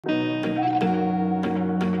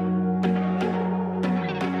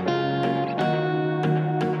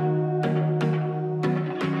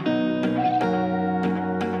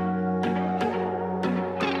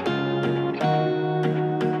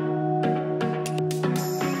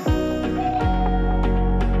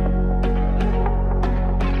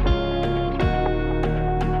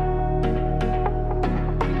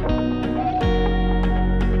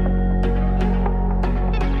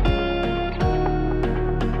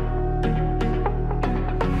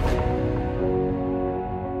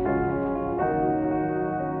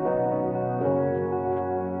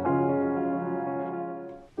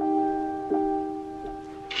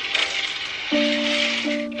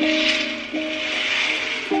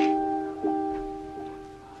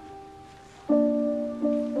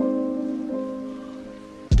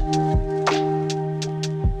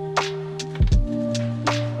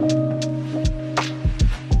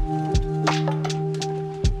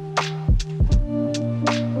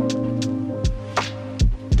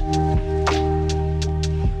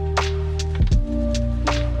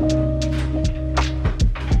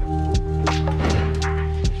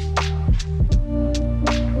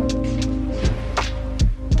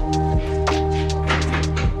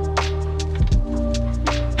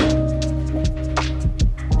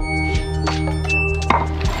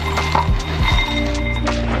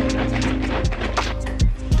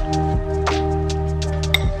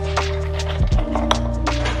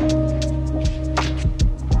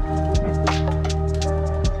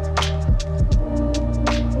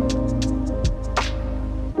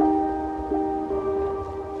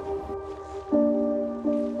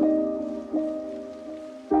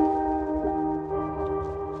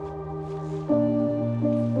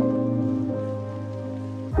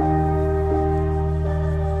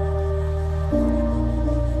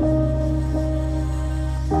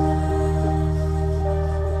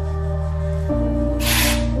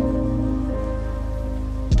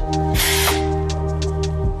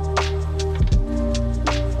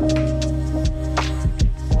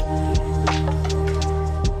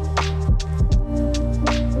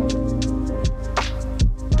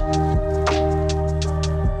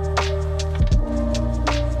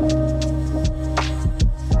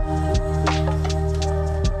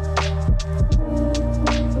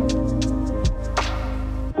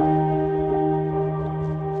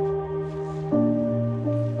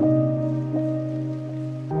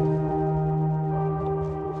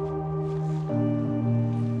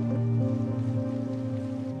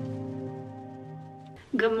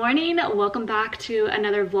morning, welcome back to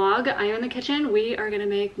another vlog. I am in the kitchen. We are gonna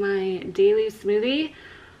make my daily smoothie.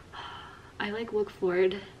 I like look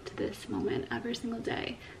forward to this moment every single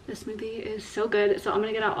day. This smoothie is so good, so I'm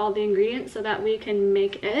gonna get out all the ingredients so that we can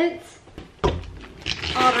make it.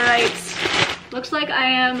 All right, looks like I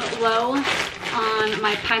am low on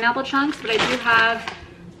my pineapple chunks, but I do have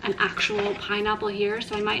an actual pineapple here,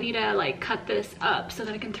 so I might need to like cut this up so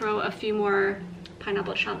that I can throw a few more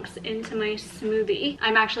pineapple chunks into my smoothie.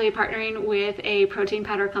 I'm actually partnering with a protein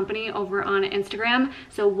powder company over on Instagram,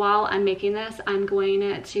 so while I'm making this, I'm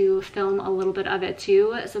going to film a little bit of it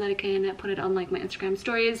too so that I can put it on like my Instagram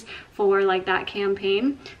stories for like that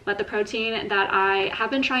campaign. But the protein that I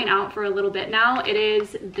have been trying out for a little bit now,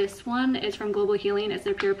 this one is from Global Healing. It's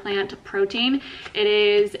their pure plant protein. It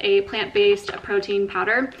is a plant-based protein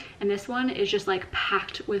powder, and this one is just like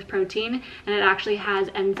packed with protein, and it actually has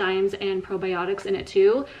enzymes and probiotics in it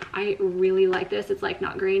too. I really like this. It's like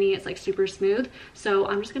not grainy, it's like super smooth. So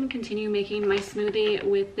I'm just going to continue making my smoothie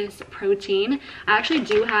with this protein. I actually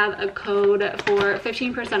do have a code for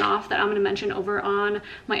 15% off that I'm going to mention over on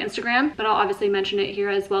my Instagram, but I'll obviously mention it here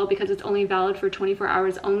as well because it's only valid for 24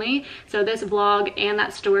 hours only. So this vlog and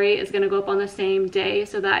that story is going to go up on the same day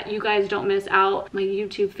so that you guys don't miss out. My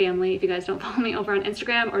YouTube family, if you guys don't follow me over on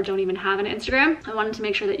Instagram or don't even have an Instagram, I wanted to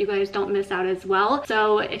make sure that you guys don't miss out as well.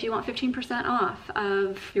 So if you want 15% off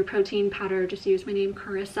of your protein powder, just use my name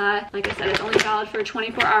Carissa. Like I said, it's only valid for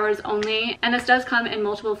 24 hours only, and this does come in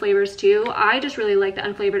multiple flavors too. I just really like the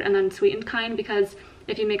unflavored and then sweetened kind because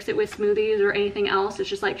if you mix it with smoothies or anything else, it's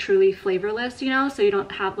just like truly flavorless, you know, so you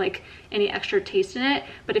don't have like any extra taste in it.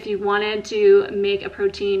 But if you wanted to make a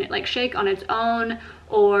protein like shake on its own,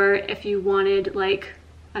 or if you wanted like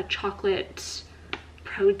a chocolate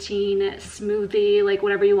protein smoothie, like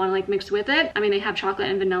whatever you want to like mix with it. I mean, they have chocolate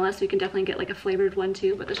and vanilla, so you can definitely get like a flavored one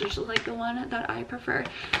too, but this is just like the one that I prefer.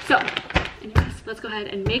 So anyways, let's go ahead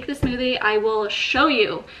and make the smoothie. I will show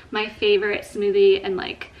you my favorite smoothie and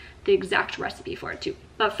like the exact recipe for it too.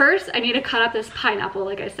 But first, I need to cut up this pineapple,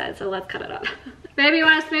 like I said, so let's cut it up. Baby, you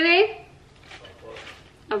want a smoothie?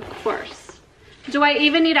 Of course. Do I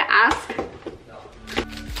even need to ask?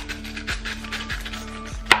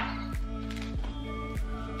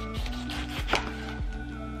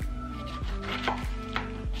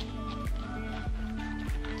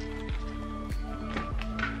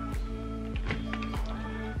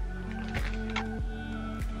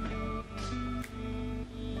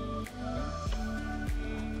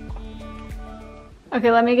 Okay,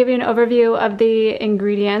 let me give you an overview of the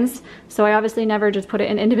ingredients. So I obviously never just put it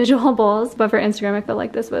in individual bowls, but for Instagram, I feel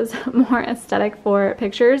like this was more aesthetic for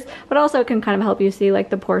pictures, but also can kind of help you see like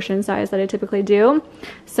the portion size that I typically do.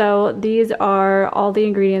 So these are all the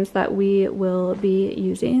ingredients that we will be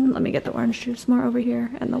using. Let me get the orange juice more over here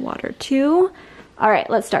and the water too. All right,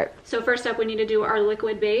 let's start. So first up, we need to do our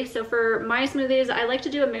liquid base. So for my smoothies, I like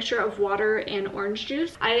to do a mixture of water and orange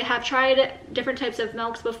juice. I have tried different types of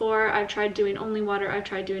milks before. I've tried doing only water. I've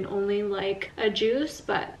tried doing only like a juice,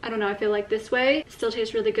 but I don't know. I feel like this way still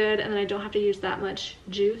tastes really good, and then I don't have to use that much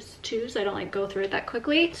juice too, so I don't like go through it that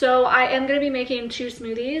quickly. So I am gonna be making two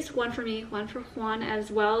smoothies, one for me, one for Juan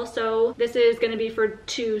as well. So this is gonna be for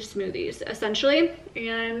two smoothies essentially.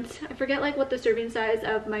 And I forget like what the serving size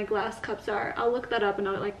of my glass cups are. I'll look that up and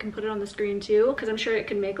I'll like can put it on the screen too, because I'm sure it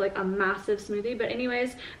can make like a massive smoothie. But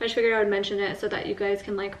anyways, I just figured I would mention it so that you guys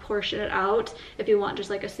can like portion it out if you want just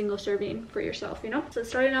like a single serving for yourself, you know. So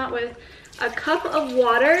starting out with a cup of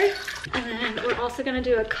water, and then we're also gonna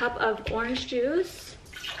do a cup of orange juice.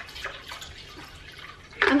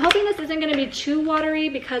 I'm hoping this isn't going to be too watery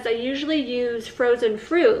because I usually use frozen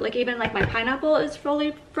fruit, like even like my pineapple is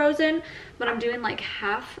fully frozen, but I'm doing like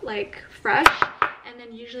half like fresh. And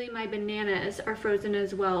then usually my bananas are frozen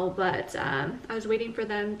as well, but I was waiting for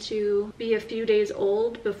them to be a few days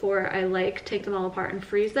old before I like take them all apart and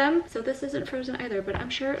freeze them. So this isn't frozen either, but I'm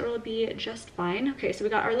sure it'll be just fine. Okay, so we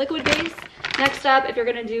got our liquid base. Next up, if you're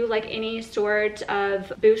gonna do like any sort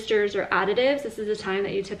of boosters or additives, this is the time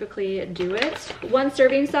that you typically do it. One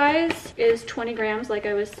serving size is 20 grams, like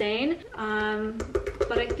I was saying.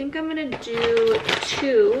 But I think I'm gonna do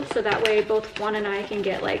two, so that way both Juan and I can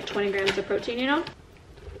get like 20 grams of protein, you know?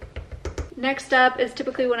 Next up is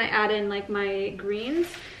typically when I add in like my greens.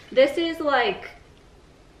 This is like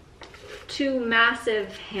 2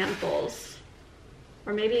 massive handfuls,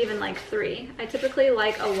 or maybe even like 3. I typically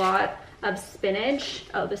like a lot of spinach.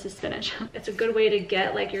 Oh, this is spinach. It's a good way to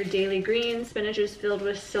get like your daily greens. Spinach is filled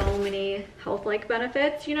with so many health-like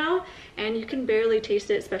benefits, you know, and you can barely taste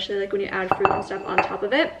it, especially like when you add fruit and stuff on top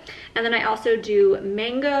of it. And then I also do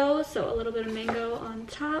mango, so a little bit of mango on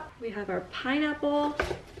top. We have our pineapple,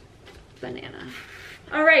 banana.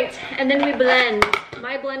 All right, and then we blend.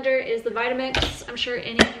 My blender is the Vitamix. I'm sure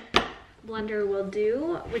any blender will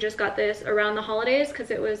do. We just got this around the holidays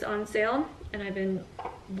because it was on sale and I've been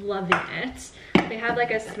loving it. They have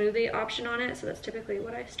like a smoothie option on it, so that's typically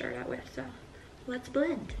what I start out with. So let's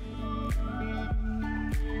blend.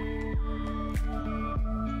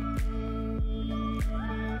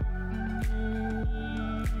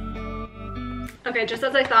 Okay, just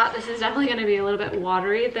as I thought, this is definitely going to be a little bit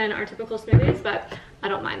watery than our typical smoothies, but I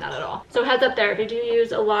don't mind that at all. So heads up there, if you do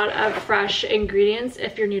use a lot of fresh ingredients,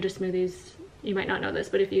 if you're new to smoothies, you might not know this,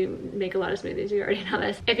 but if you make a lot of smoothies, you already know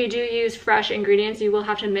this. If you do use fresh ingredients, you will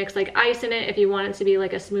have to mix like ice in it if you want it to be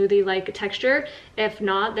like a smoothie-like texture. If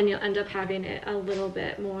not, then you'll end up having it a little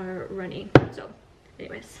bit more runny. So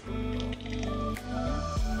anyways.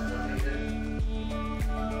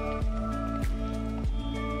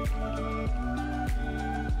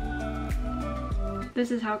 This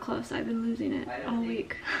is how close I've been losing it all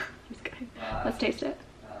week. Just kidding. Let's taste it.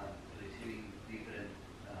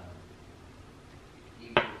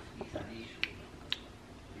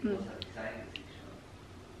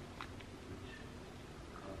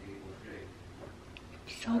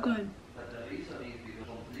 So good.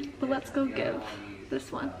 But let's go give this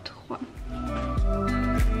one to Juan.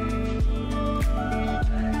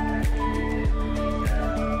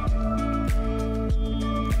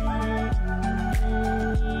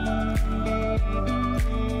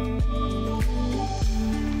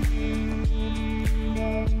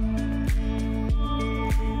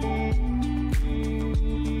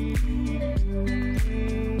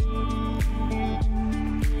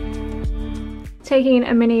 Taking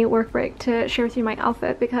a mini work break to share with you my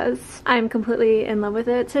outfit because I'm completely in love with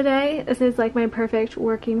it today. This is like my perfect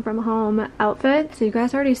working from home outfit. So you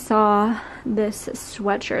guys already saw this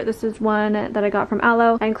sweatshirt. This is one that I got from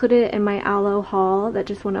Aloe. I included it in my Aloe haul that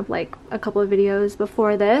just went up like a couple of videos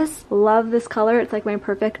before this. Love this color. It's like my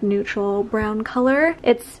perfect neutral brown color.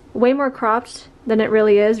 It's way more cropped than it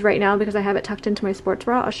really is right now because I have it tucked into my sports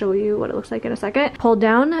bra. I'll show you what it looks like in a second. Pulled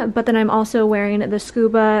down, but then I'm also wearing the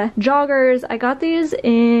scuba joggers. I got these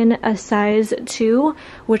in a size 2,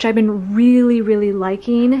 which I've been really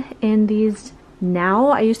liking in these now.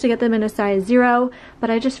 I used to get them in a size 0, but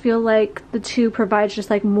I just feel like the 2 provides just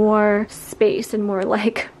like more space and more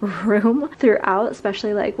like room throughout,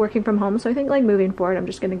 especially like working from home. So I think like moving forward, I'm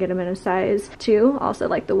just gonna get them in a size 2. Also,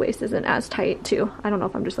 like the waist isn't as tight too. I don't know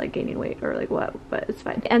if I'm just like gaining weight or like what, but it's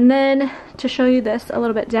fine. And then to show you this a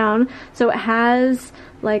little bit down, so it has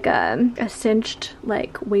like a cinched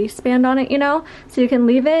like waistband on it, you know, so you can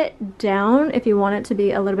leave it down if you want it to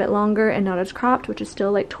be a little bit longer and not as cropped, which is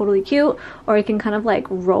still like totally cute, or you can kind of like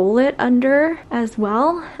roll it under as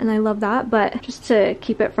well, and I love that. But just to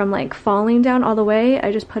keep it from like falling down all the way,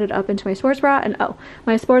 I just put it up into my sports bra. And oh,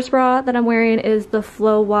 my sports bra that I'm wearing is the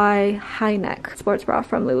Flow Y high neck sports bra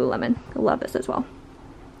from Lululemon. I love this as well.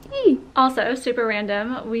 Also, super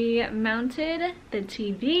random, we mounted the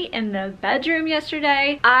TV in the bedroom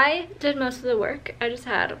yesterday. I did most of the work. I just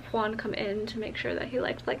had Juan come in to make sure that he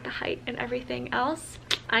liked like the height and everything else.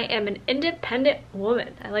 I am an independent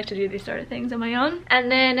woman. I like to do these sort of things on my own. And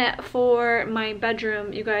then for my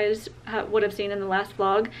bedroom, you guys would have seen in the last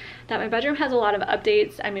vlog that my bedroom has a lot of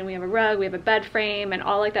updates. I mean, we have a rug, we have a bed frame, and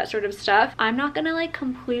all like that sort of stuff. I'm not gonna like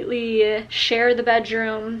completely share the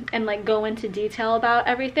bedroom and like go into detail about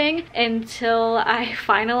everything until I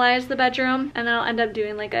finalize the bedroom, and then I'll end up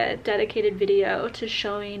doing like a dedicated video to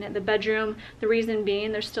showing the bedroom. The reason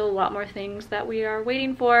being, there's still a lot more things that we are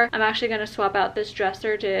waiting for. I'm actually gonna swap out this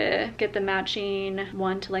dresser to get the matching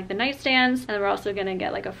one to like the nightstands, and then we're also gonna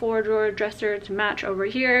get like a 4-drawer dresser to match over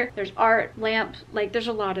here. There's art, lamp, like there's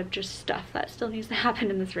a lot of just stuff that still needs to happen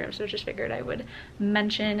in this room, so I just figured I would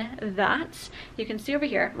mention that. You can see over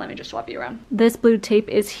here, let me just swap you around. This blue tape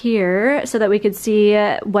is here so that we could see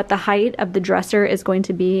what the height of the dresser is going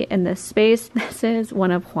to be in this space. This is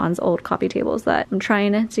one of Juan's old coffee tables that I'm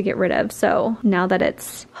trying to get rid of, so now that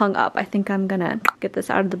it's hung up, I think I'm gonna get this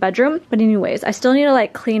out of the bedroom. But anyways, I still need to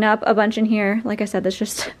like clean up a bunch in here. Like I said, this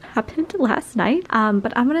just happened last night,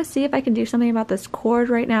 but I'm gonna see if I can do something about this cord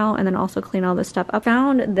right now and then also clean all this stuff up. I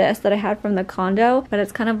found this that I had from the condo, but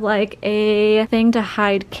it's kind of like a thing to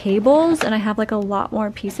hide cables, and I have like a lot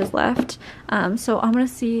more pieces left, so I'm gonna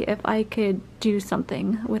see if I could do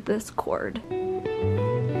something with this cord.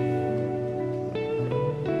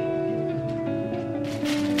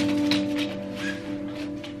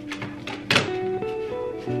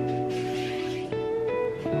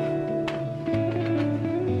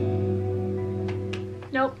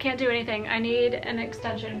 Nope, can't do anything. I need an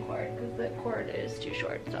extension cord because the cord is too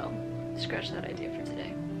short, so scratch that idea for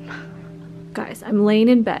today. Guys, I'm laying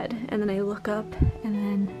in bed and then I look up and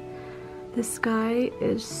then the sky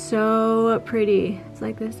is so pretty. It's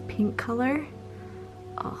like this pink color.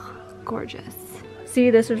 Oh, gorgeous. See,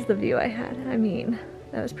 this was the view I had. I mean,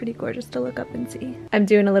 that was pretty gorgeous to look up and see. I'm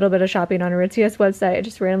doing a little bit of shopping on Aritzia's website. I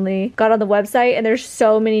just randomly got on the website and there's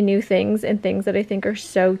so many new things and things that I think are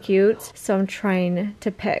so cute. So I'm trying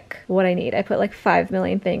to pick what I need. I put like 5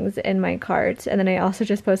 million things in my cart. And then I also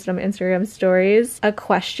just posted on my Instagram stories a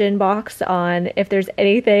question box on if there's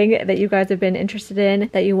anything that you guys have been interested in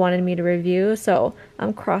that you wanted me to review. So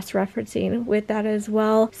I'm cross-referencing with that as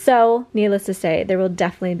well. So needless to say, there will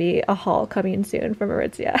definitely be a haul coming soon from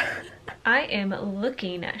Aritzia. I am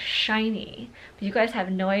looking shiny, but you guys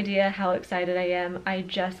have no idea how excited I am. I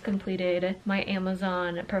just completed my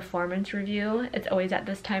Amazon performance review. It's always at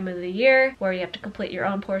this time of the year where you have to complete your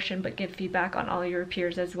own portion but give feedback on all your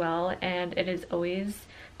peers as well, and it is always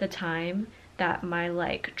the time that my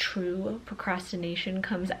like true procrastination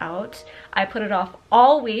comes out. I put it off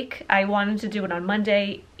all week. I wanted to do it on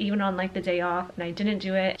Monday, even on like the day off, and I didn't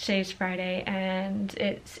do it. Today's Friday and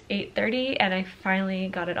it's 8:30 and I finally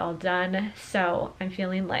got it all done. So I'm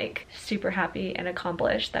feeling like super happy and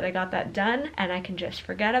accomplished that I got that done, and I can just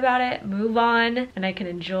forget about it, move on, and I can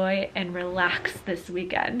enjoy and relax this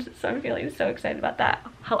weekend. So I'm feeling so excited about that.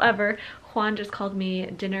 However, Juan just called me.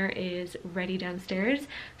 Dinner is ready downstairs,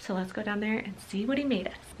 so let's go down there and see what he made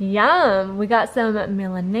us. Yum! We got some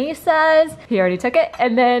milanesas. He already took it.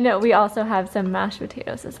 And then we also have some mashed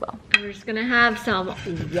potatoes as well. And we're just gonna have some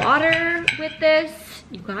water with this.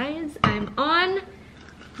 You guys, I'm on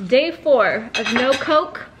day 4 of no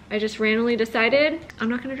Coke. I just randomly decided I'm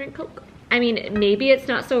not gonna drink Coke. I mean, maybe it's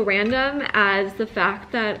not so random as the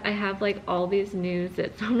fact that I have like all these new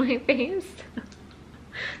zits on my face.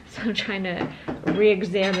 So I'm trying to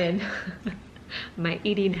re-examine my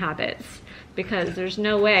eating habits because there's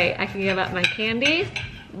no way I can give up my candy,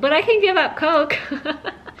 but I can give up Coke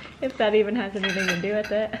if that even has anything to do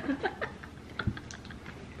with it.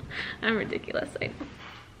 I'm ridiculous, I know.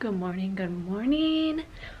 Good morning, good morning.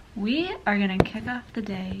 We are gonna kick off the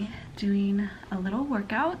day doing a little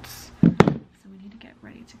workout. So we need to get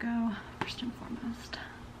ready to go first and foremost.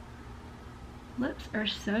 Lips are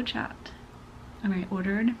so chapped. I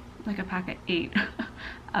ordered like a pack of 8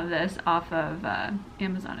 of this off of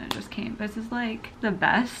Amazon. It just came. This is like the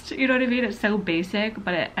best, you know what I mean? It's so basic,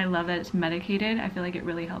 but I love that it's medicated. I feel like it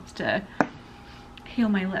really helps to heal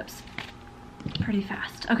my lips pretty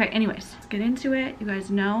fast. Okay, anyways, let's get into it. You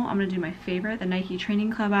guys know I'm gonna do my favorite, the Nike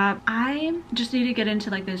Training Club app. I just need to get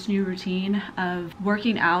into like this new routine of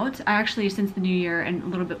working out. I actually, since the new year and a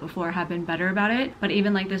little bit before, have been better about it, but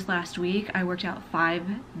even like this last week I worked out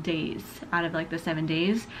 5 days out of like the 7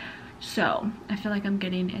 days. So I feel like I'm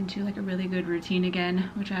getting into like a really good routine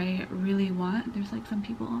again, which I really want. There's like some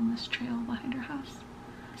people on this trail behind our house.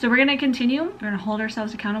 So we're gonna continue, we're gonna hold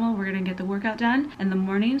ourselves accountable, we're gonna get the workout done in the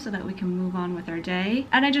morning so that we can move on with our day.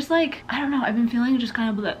 And I just like, I don't know, I've been feeling just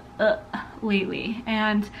kind of lately.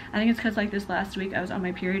 And I think it's because like this last week I was on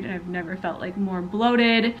my period and I've never felt like more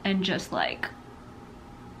bloated and just like,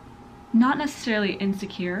 not necessarily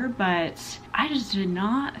insecure, but I just did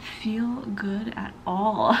not feel good at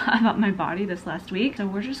all about my body this last week. So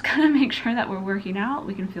we're just gonna make sure that we're working out,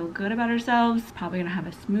 we can feel good about ourselves. Probably gonna have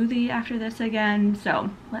a smoothie after this again. So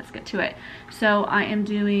let's get to it. So I am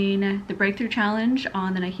doing the Breakthrough Challenge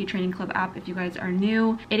on the Nike Training Club app if you guys are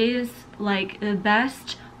new. It is like the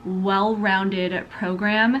best well-rounded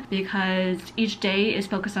program because each day is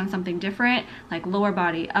focused on something different, like lower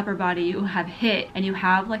body, upper body, you have HIIT, and you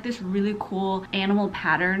have like this really cool animal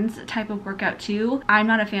patterns type of workout too. I'm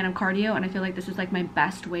not a fan of cardio, and I feel like this is like my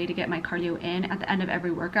best way to get my cardio in. At the end of every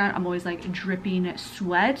workout, I'm always like dripping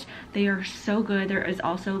sweat. They are so good. There is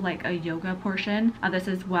also like a yoga portion of this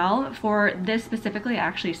as well. For this specifically, I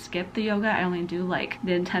actually skipped the yoga. I only do like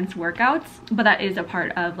the intense workouts, but that is a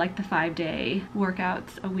part of like the 5-day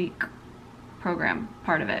workouts a week program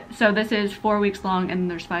part of it. So this is 4 weeks long and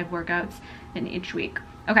there's 5 workouts in each week.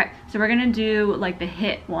 Okay, so we're gonna do like the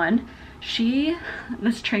HIIT one.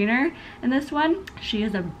 This trainer in this one, she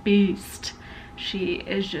is a beast. She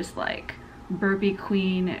is just like burpee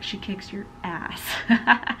queen. She kicks your ass.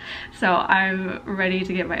 So I'm ready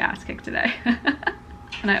to get my ass kicked today.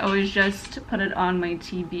 And I always just put it on my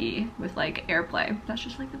TV with like AirPlay. That's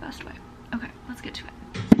just like the best way. Okay, let's get to it.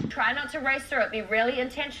 Try not to race through it. Be really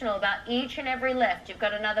intentional about each and every lift. You've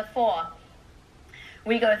got another 4.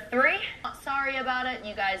 We go 3. Not sorry about it.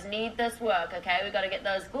 You guys need this work, okay? We've got to get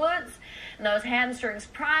those glutes and those hamstrings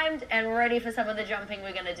primed and ready for some of the jumping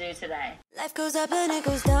we're going to do today. Life goes up and it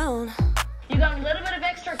goes down. You got a little bit of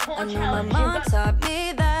extra core challenge. My mom taught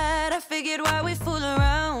me that. I figured why we fool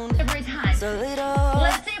around. Every time. just a little.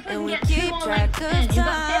 Let's see if we And can we get 2 keep more track legs of in. You've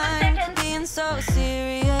got 7 time. seconds. Being so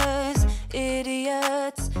serious,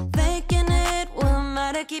 idiots. Thinking it will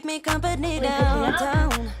matter, keep me company Sleep it up.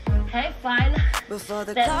 downtown. Okay, fine. Before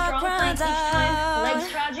the That clock strong plank runs each time. out.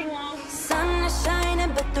 Legs charging long. Sun is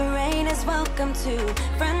shining, but the rain is welcome too.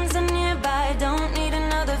 Friends are nearby, don't need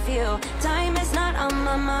another view. Time is not on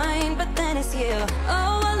my mind, but then it's you.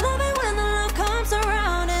 Oh, I love it when the love comes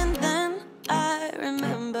around, and then I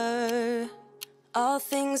remember all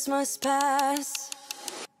things must pass.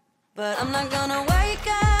 But I'm not gonna wake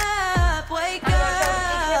up, wake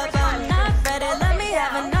up. I'm not ready, let me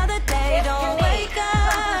have another day. Don't wake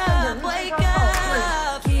up, wake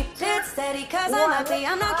up. Keep it steady, cause I'm happy,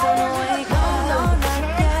 I'm not gonna wake up. No, not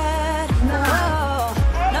yet. Whoa,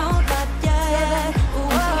 no, not yet. Whoa,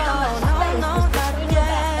 no, not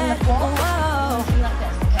yet. Whoa,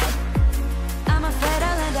 I'm afraid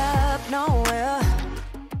I'll end up nowhere.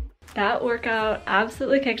 That workout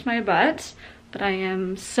absolutely kicked my butt, but I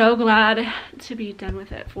am so glad to be done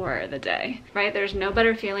with it for the day, right? There's no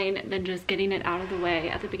better feeling than just getting it out of the way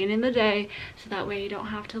at the beginning of the day, so that way you don't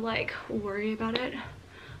have to like worry about it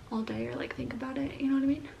all day or like think about it, you know what I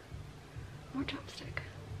mean? More chopstick.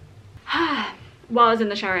 While I was in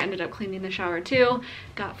the shower, I ended up cleaning the shower too,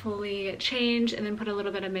 got fully changed and then put a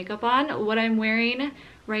little bit of makeup on. What I'm wearing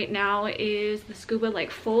right now is the Scuba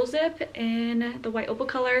like full zip in the white opal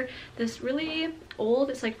color. This really old,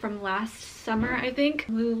 it's like from last summer I think,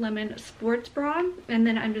 Lululemon sports bra, and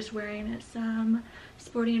then I'm just wearing some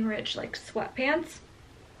Sporty and Rich like sweatpants.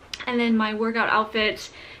 And then my workout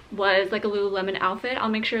outfit was like a Lululemon outfit. I'll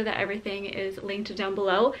make sure that everything is linked down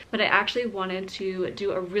below, but I actually wanted to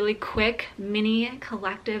do a really quick mini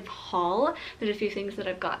collective haul. There's a few things that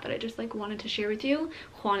I've got that I just like wanted to share with you.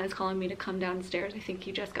 Juan is calling me to come downstairs. I think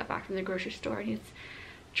he just got back from the grocery store and he's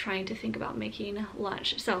trying to think about making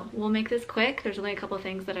lunch. So we'll make this quick. There's only a couple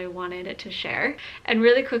things that I wanted to share. And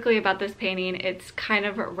really quickly about this painting, it's kind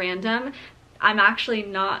of random. I'm actually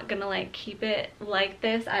not gonna like keep it like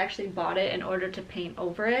this. I actually bought it in order to paint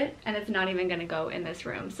over it, and it's not even gonna go in this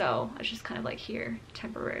room. So it's just kind of like here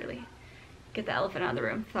temporarily. Get the elephant out of the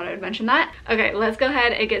room. Thought I would mention that. Okay, let's go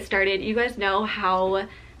ahead and get started. You guys know how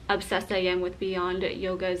obsessed I am with Beyond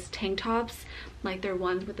Yoga's tank tops. Like they're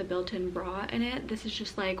ones with the built-in bra in it. This is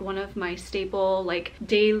just like one of my staple like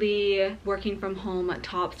daily working from home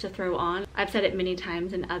tops to throw on. I've said it many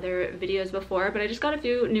times in other videos before, but I just got a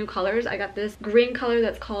few new colors. I got this green color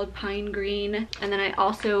that's called Pine Green, and then I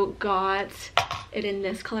also got it in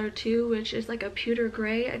this color too, which is like a pewter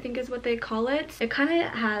gray, I think is what they call it. It kind of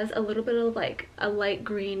has a little bit of like a light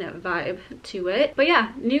green vibe to it. But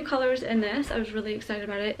yeah, new colors in this. I was really excited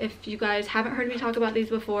about it. If you guys haven't heard me talk about these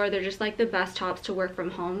before, they're just like the best tops to work from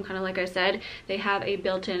home. Kind of like I said, they have a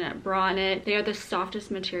built-in bra in it. They are the softest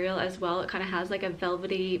material as well. It kind of has like a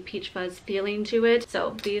velvety peach fuzz feeling to it.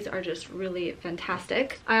 So these are just really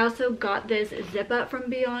fantastic. I also got this zip up from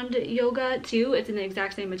Beyond Yoga too. It's in the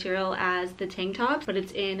exact same material as the tank top, but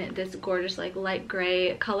it's in this gorgeous like light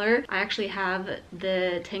gray color. I actually have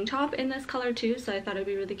the tank top in this color too, so I thought it'd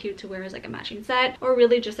be really cute to wear as like a matching set, or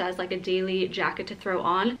really just as like a daily jacket to throw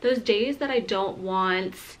on. Those days that I don't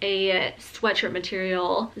want a sweatshirt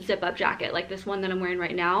material zip up jacket like this one that I'm wearing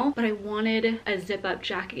right now, but I wanted a zip up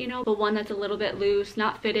jacket, you know, but one that's a little bit loose,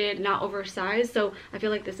 not fitted, not oversized. So I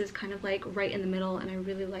feel like this is kind of like right in the middle, and I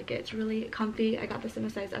really like it. It's really comfy. I got this in a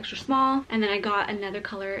size extra small, and then I got another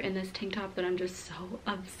color in this tank top that I'm just so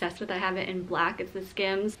obsessed with. I have it in black. It's the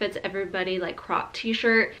Skims Fits Everybody like crop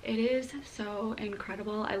t-shirt. It is so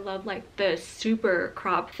incredible. I love like the super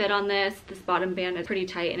crop fit on this. This bottom band is pretty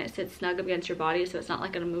tight and it sits snug up against your body, so it's not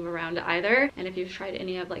like gonna move around either. And if you've tried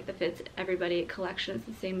any of like the Fits Everybody collection, it's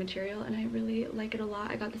the same material and I really like it a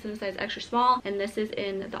lot. I got this in a size extra small, and this is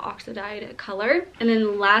in the oxidized color. And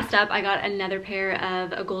then last up, I got another pair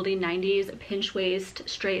of a Goldie 90s pinch waist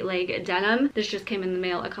straight leg denim. This just came in the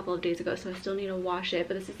mail a couple of days ago, so I still need to wash it,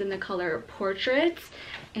 but this is in the color Portrait,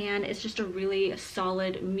 and it's just a really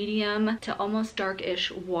solid medium to almost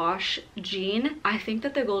darkish wash jean. I think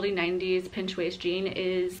that the Goldie 90s pinch waist jean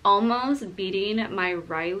is almost beating my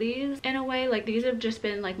Riley's in a way. Like these have just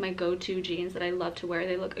been like my go-to jeans that I love to wear.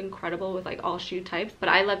 They look incredible with like all shoe types, but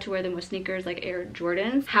I love to wear them with sneakers like Air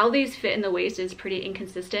Jordans. How these fit in the waist is pretty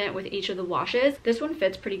inconsistent with each of the washes. This one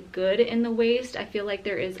fits pretty good in the waist. I feel like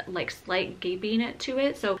there is like slight gaping to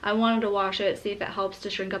it, so I wanted to wash it it, see if it helps to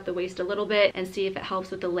shrink up the waist a little bit, and see if it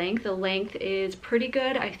helps with the length. The length is pretty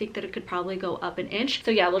good. I think that it could probably go up an inch.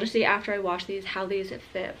 So yeah, we'll just see after I wash these how these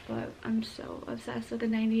fit. But I'm so obsessed with the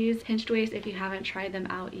 90s hinged waist. If you haven't tried them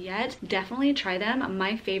out yet, definitely try them.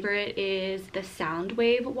 My favorite is the Sound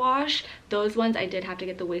Wave wash. Those ones I did have to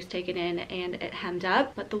get the waist taken in and it hemmed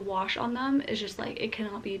up, but the wash on them is just like, it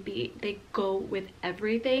cannot be beat. They go with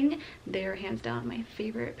everything. They're hands down my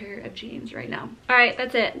favorite pair of jeans right now. All right,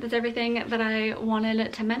 that's it. That's everything that I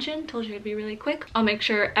wanted to mention. Told you it'd be really quick. I'll make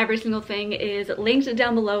sure every single thing is linked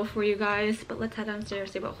down below for you guys, but let's head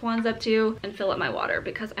downstairs, see what Juan's up to, and fill up my water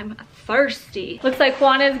because I'm thirsty. Looks like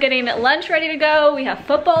Juan is getting lunch ready to go. We have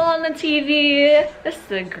football on the TV. This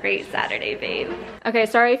is a great Saturday, babe. Okay,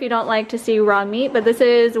 sorry if you don't like to see raw meat, but this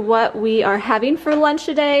is what we are having for lunch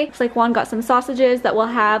today. Looks like Juan got some sausages that we'll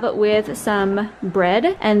have with some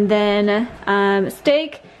bread, and then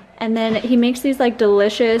steak, and then he makes these like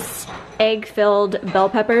delicious egg-filled bell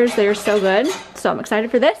peppers. They're so good, so I'm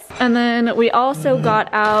excited for this. And then we also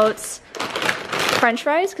got out French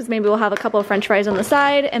fries, because maybe we'll have a couple of French fries on the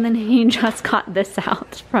side. And then he just got this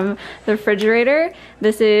out from the refrigerator.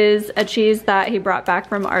 This is a cheese that he brought back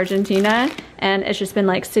from Argentina, and it's just been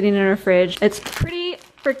like sitting in our fridge. It's pretty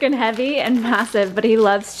freaking heavy and massive, but he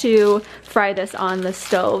loves to fry this on the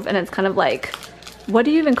stove, and it's kind of like, what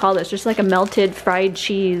do you even call this? Just like a melted fried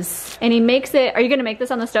cheese. And he makes it, are you gonna make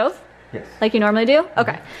this on the stove? Yes. Like you normally do?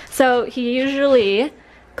 Okay. So he usually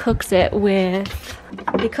cooks it with,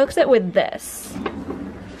 this.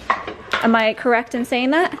 Am I correct in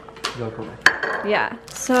saying that? You're correct. Yeah,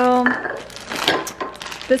 so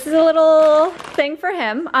this is a little thing for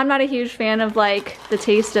him. I'm not a huge fan of like the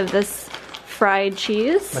taste of this fried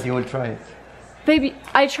cheese. But you will try it. Baby,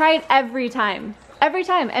 I try it every time. Every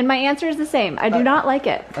time, and my answer is the same. I do not like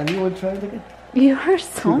it. And you will try it again? You are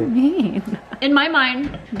so mean. In my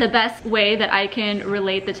mind, the best way that I can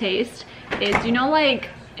relate the taste is, you know, like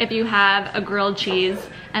if you have a grilled cheese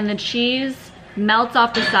and the cheese melts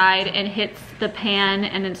off the side and hits the pan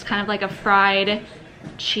and it's kind of like a fried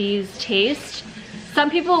cheese taste.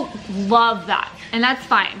 Some people love that, and that's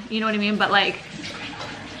fine, you know what I mean? But like,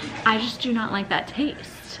 I just do not like that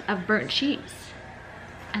taste of burnt cheese.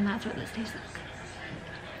 And that's what this tastes like.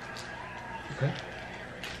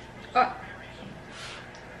 Okay.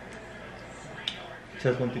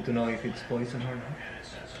 Just wanted to know if it's poison or not.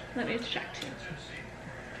 Let me check too.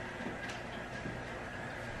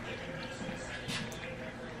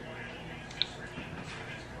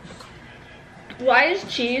 Why is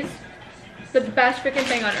cheese the best freaking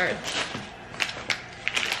thing on earth?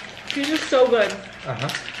 Cheese is so good. Uh-huh.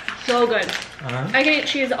 So good. Uh-huh. I can eat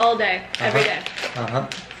cheese all day, every day. Uh-huh.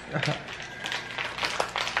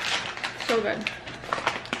 So good.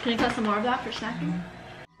 Can you cut some more of that for snacking?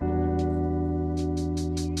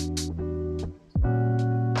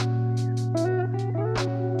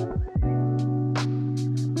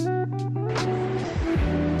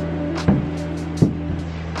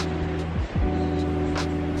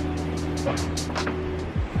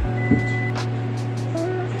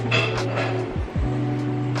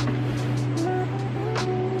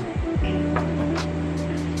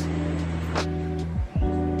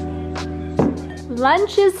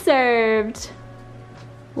 Lunch is served.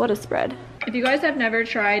 What a spread. If you guys have never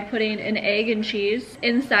tried putting an egg and cheese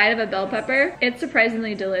inside of a bell pepper, it's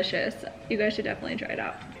surprisingly delicious. You guys should definitely try it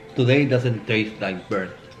out. Today it doesn't taste like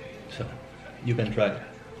burnt, so you can try it.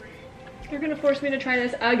 You're gonna force me to try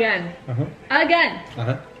this again. Uh-huh. Again!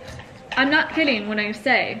 Uh-huh. I'm not kidding when I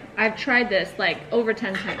say I've tried this like over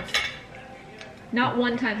 10 times. Not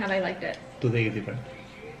one time have I liked it. Today is different.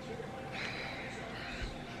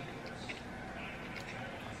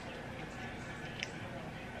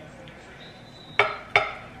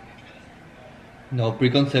 No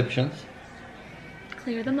preconceptions.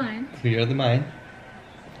 Clear the mind. Clear the mind.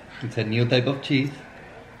 It's a new type of cheese.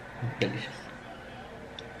 Delicious.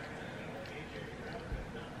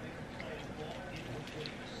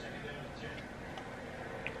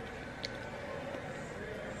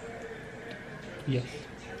 Yes.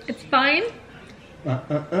 It's fine.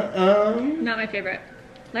 Not my favorite.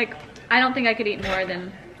 Like, I don't think I could eat more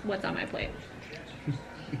than what's on my plate.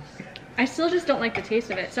 I still just don't like the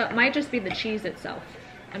taste of it, so it might just be the cheese itself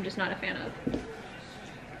I'm just not a fan of.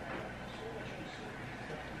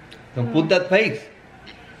 Don't put that face.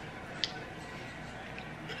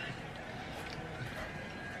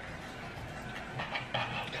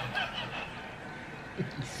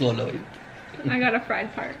 Swallow it. I got a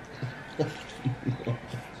fried part.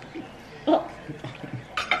 Oh.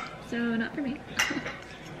 So not for me.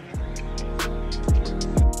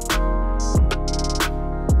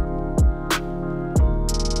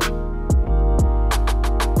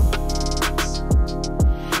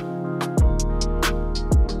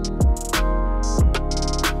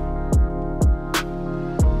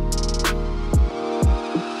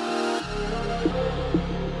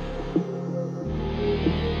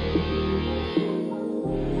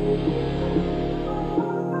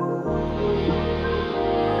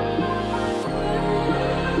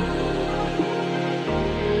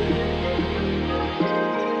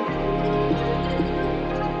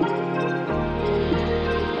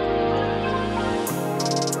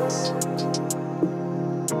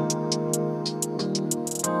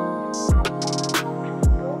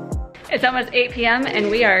 It's almost 8 p.m.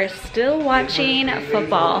 and we are still watching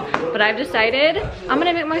football. But I've decided I'm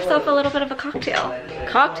gonna make myself a little bit of a cocktail.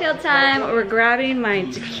 Cocktail time, we're grabbing my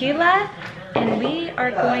tequila and we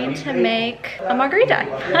are going to make a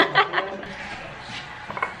margarita.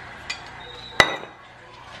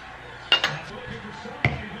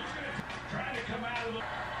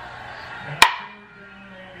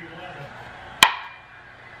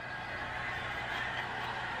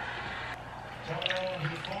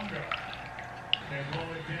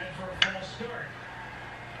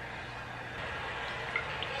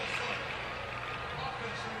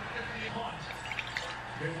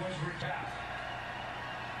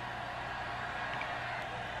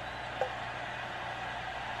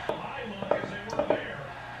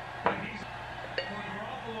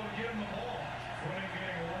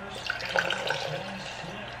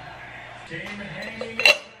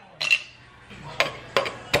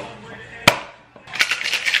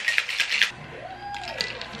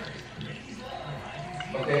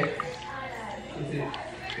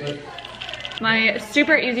 My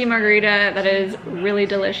super easy margarita that is really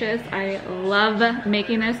delicious. I love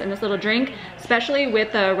making this in this little drink, especially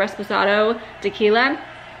with the reposado tequila.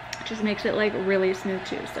 It just makes it like really smooth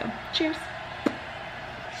too, so cheers.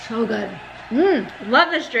 So good.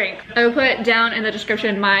 Love this drink. I will put down in the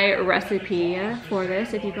description my recipe for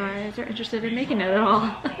this if you guys are interested in making it at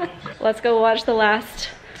all. Let's go watch the last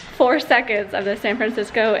 4 seconds of the San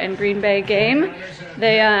Francisco and Green Bay game.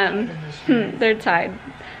 They're tied.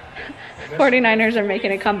 49ers are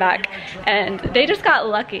making a comeback and they just got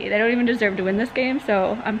lucky. They don't even deserve to win this game,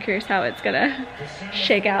 so I'm curious how it's gonna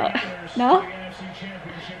shake out. No?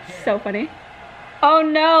 So funny. Oh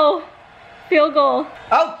no! Field goal.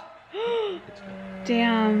 Oh!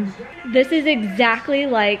 Damn. This is exactly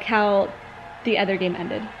like how the other game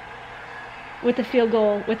ended. With the field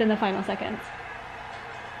goal within the final seconds.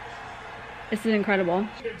 This is incredible.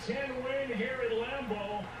 It's 10 win here at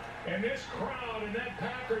Lambeau, and this crowd and that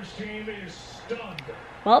Packers team is stunned.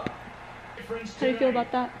 Well, how do you feel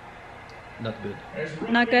about that? Not good.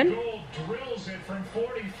 Not good? Drills it from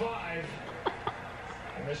 45.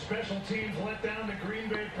 And the special teams let down the Green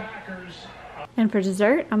Bay Packers. And for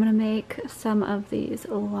dessert, I'm gonna make some of these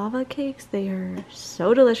lava cakes. They are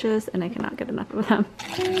so delicious and I cannot get enough of them.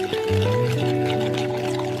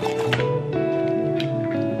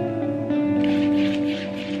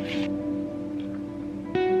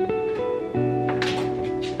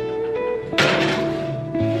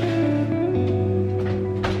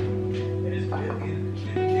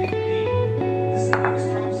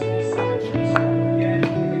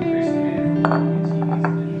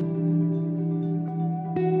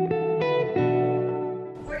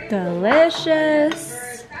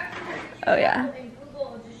 Delicious. Oh yeah.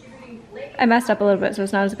 I messed up a little bit, so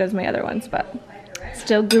it's not as good as my other ones, but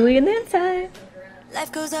still gooey in the inside.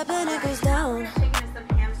 Life goes up and it goes down.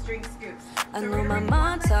 I know my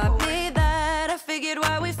mom taught me that. I figured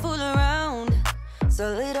why we fool around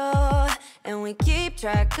so little, and we keep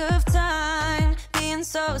track of time, being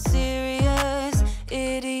so serious.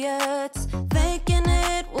 Idiots thinking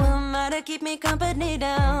it will matter, keep me company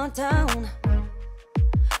downtown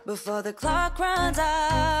before the clock runs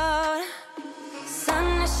out.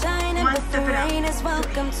 Sun is shining, but the rain is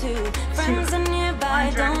welcome too. Friends are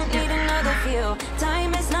nearby, don't need another view.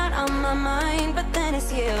 Time is not on my mind, but then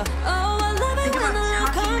it's you. Oh, I love it when the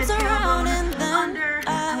love comes around, and then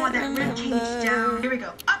I want that rib cage down. Here we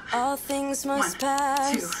go. Up. All things must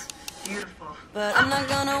pass. 2. Beautiful. But I'm not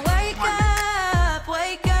gonna wake up,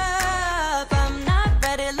 wake up. I'm not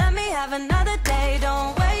ready, let me have another day.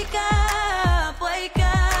 Don't wake up, wake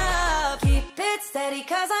up. Keep it steady,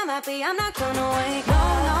 cause I'm happy, I'm not gonna wake up.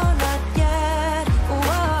 No, not yet.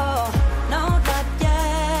 Whoa, no, not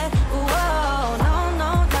yet. Whoa, no,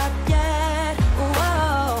 not yet.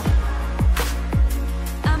 Whoa,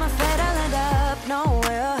 I'm afraid I'll end up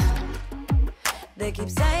nowhere. They keep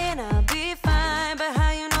saying I'll be fine, but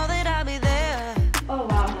how you know that I'll be there? Oh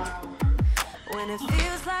wow. When it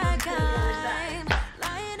feels like I'm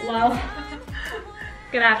lying in Well,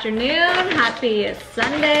 good afternoon, happy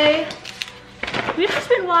Sunday. We've just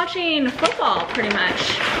been watching football pretty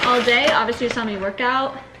much all day. Obviously you saw me work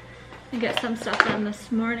out and get some stuff done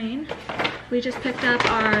this morning. We just picked up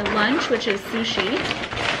our lunch, which is sushi.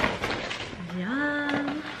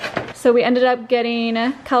 Yum. So we ended up getting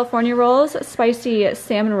California rolls, spicy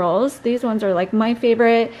salmon rolls. These ones are like my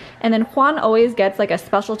favorite. And then Juan always gets like a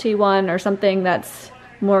specialty one or something that's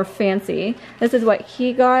more fancy. This is what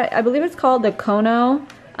he got. I believe it's called the Kona.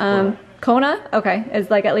 Kona? Okay,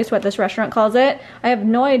 is like at least what this restaurant calls it. I have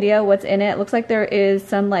no idea what's in it. It looks like there is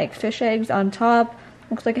some like fish eggs on top,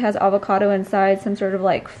 Looks like it has avocado inside, some sort of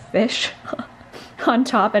like fish on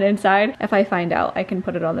top and inside. If I find out, I can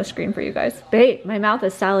put it on the screen for you guys. Babe, my mouth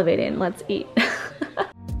is salivating. Let's eat.